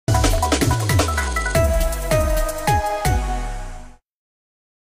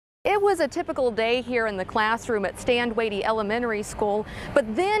It was a typical day here in the classroom at Stand-Watie Elementary School,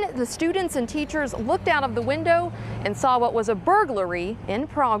 but then the students and teachers looked out of the window and saw what was a burglary in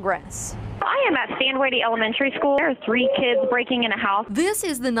progress. I am at Stand-Watie Elementary School. There are 3 kids breaking in a house. This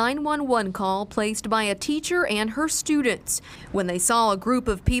is the 911 call placed by a teacher and her students when they saw a group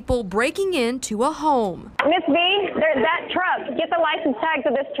of people breaking into a home. Miss B, there's that truck. Get the license tags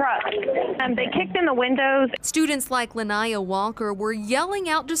of this truck. They kicked in the windows. Students like Lanaya Walker were yelling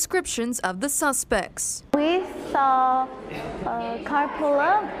out descriptions of the suspects. We saw a car pull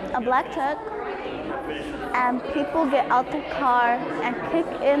up, a black truck, and people get out the car and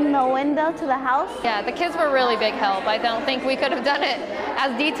kick in the window to the house. Yeah, the kids were really big help. I don't think we could have done it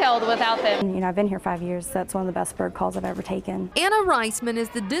as detailed without them. You know, I've been here 5 years. That's one of the best bird calls I've ever taken. Anna Reisman is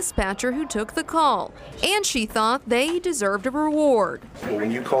the dispatcher who took the call, and she thought they deserved a reward.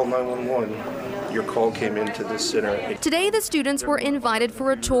 When you called 911, your call came into this center. Today, the students were invited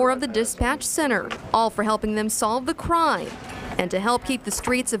for a tour of the dispatch center, all for helping them solve the crime and to help keep the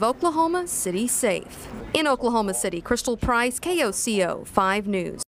streets of Oklahoma City safe. In Oklahoma City, Crystal Price, KOCO 5 News.